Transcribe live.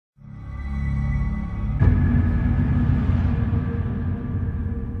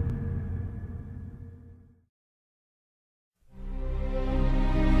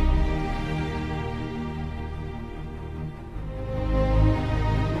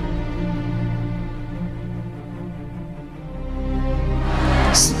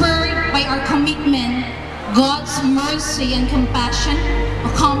Spurred by our commitment, God's mercy and compassion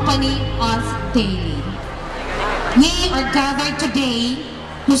accompany us daily. We are gathered today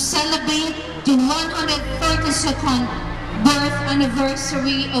to celebrate the 132nd birth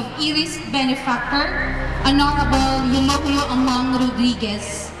anniversary of E.A.R.I.S.T benefactor, Honorable Eulogio Amang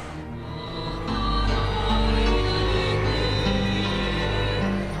Rodriguez.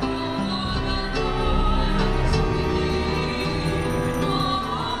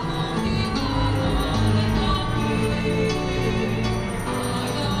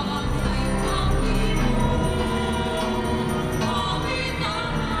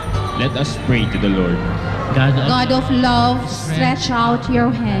 Let us pray to the Lord. God of love, stretch out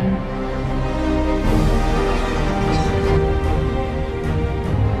your hand.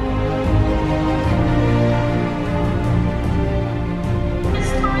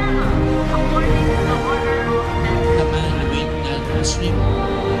 According to the order of the man with the sleep.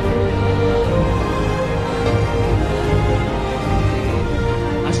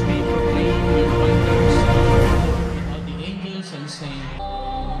 As we proclaim your wonders, all the angels and saints.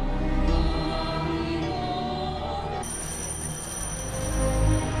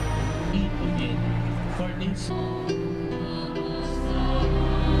 For this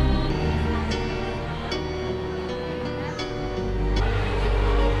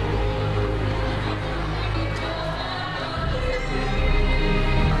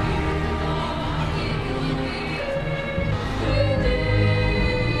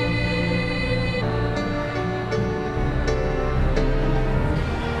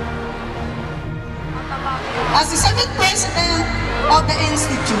As the 7th President of the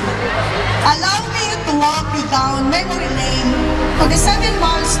Institute, allow me to walk you down memory lane to the 7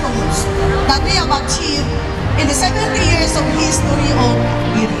 milestones that we have achieved in the 70 years of history of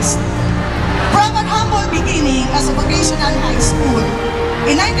E.A.R.I.S.T. From a humble beginning as a vocational high school,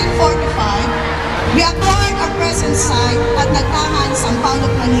 in 1945, we acquired our present site at Nagtahan, San Paulo,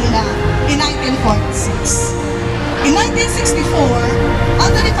 Manila in 1946. In 1964,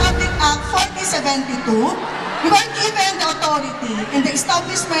 under Republic Act 4072, we were given the authority in the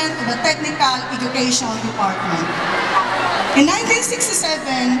establishment of the Technical Education Department. In 1967,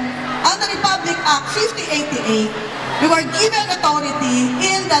 under Republic Act 5088, we were given authority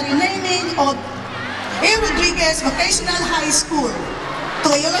in the renaming of E.A.R.I.S.T Rodriguez Vocational High School to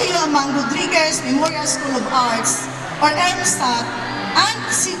Eulogio Amang Rodriguez Memorial School of Arts, or E.A.R.I.S.T, and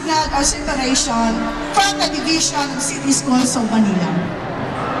signaled our separation from the Division of City Schools of Manila.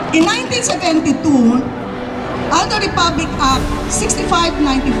 In 1972, under Republic Act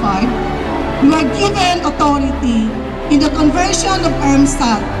 6595, we were given authority in the conversion of E.A.R.I.S.T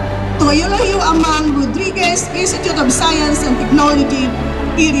to Eulogio Amang Rodriguez Institute of Science and Technology,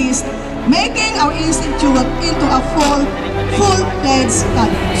 E.A.R.I.S.T, making our institute into a full-fledged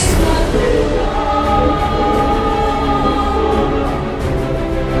campus.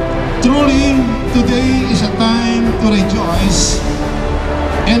 Truly, today is a time to rejoice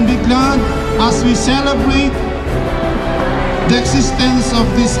and be glad as we celebrate the existence of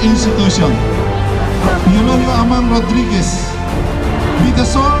this institution. Eulogio Amang Rodriguez be the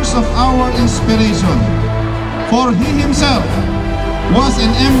source of our inspiration, for he himself was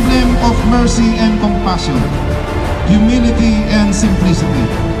an emblem of mercy and compassion, humility and simplicity.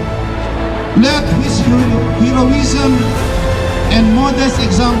 Let his heroism and modest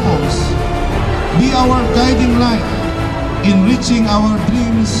examples be our guiding light in reaching our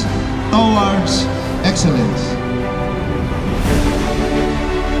dreams towards excellence.